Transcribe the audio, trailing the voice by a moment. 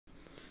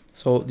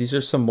So these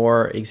are some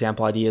more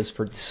example ideas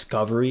for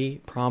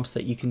discovery prompts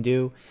that you can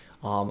do.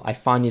 I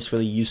find this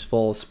really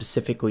useful,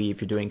 specifically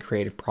if you're doing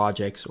creative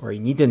projects or you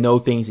need to know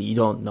things that you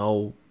don't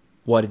know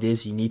what it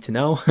is you need to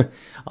know.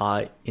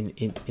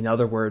 In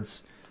other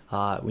words,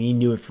 we need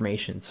new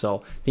information.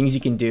 So things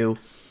you can do.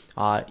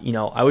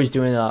 I was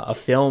doing a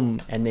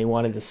film and they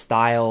wanted a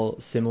style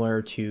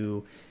similar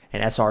to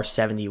an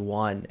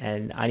SR-71,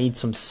 and I need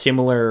some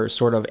similar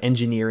sort of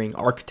engineering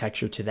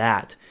architecture to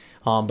that.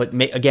 But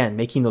again,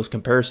 making those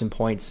comparison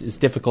points is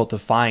difficult to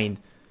find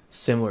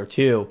similar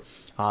to.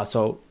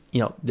 So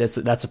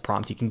that's a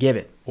prompt you can give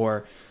it.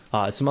 Or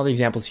some other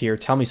examples here.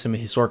 Tell me some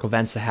historical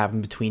events that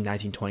happened between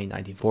 1920 and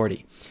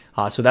 1940.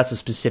 So that's a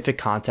specific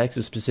context,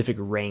 a specific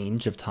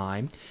range of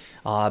time.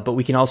 But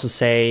we can also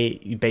say,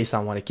 based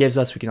on what it gives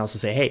us, we can also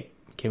say, hey,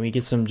 can we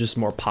get some just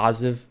more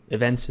positive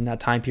events in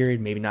that time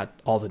period? Maybe not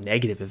all the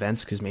negative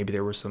events, because maybe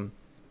there were some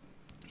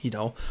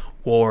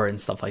war and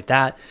stuff like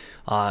that,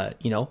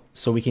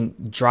 so we can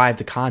drive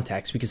the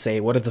context. We can say,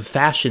 what are the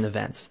fashion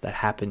events that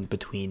happened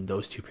between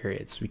those two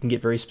periods? We can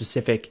get very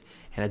specific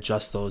and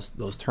adjust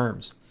those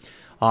terms.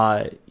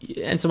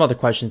 And some other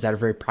questions that are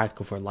very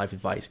practical for life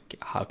advice.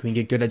 How can we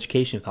get good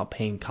education without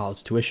paying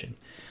college tuition?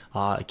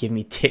 Give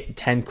me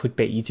 10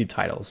 clickbait YouTube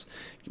titles.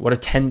 What are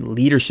 10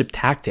 leadership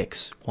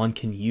tactics one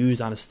can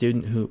use on a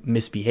student who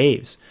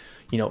misbehaves?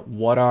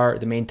 What are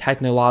the main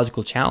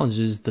technological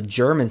challenges the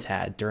Germans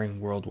had during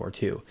World War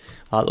II?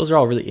 Those are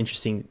all really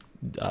interesting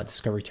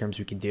discovery terms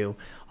we can do.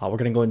 We're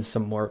going to go into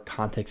some more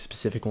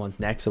context-specific ones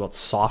next about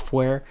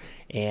software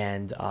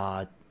and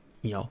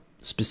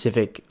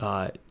specific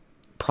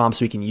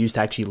prompts we can use to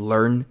actually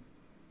learn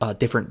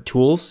different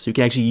tools. So you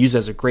can actually use it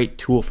as a great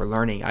tool for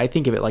learning. I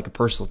think of it like a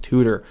personal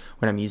tutor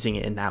when I'm using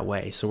it in that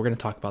way. So we're going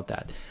to talk about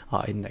that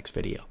in the next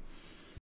video.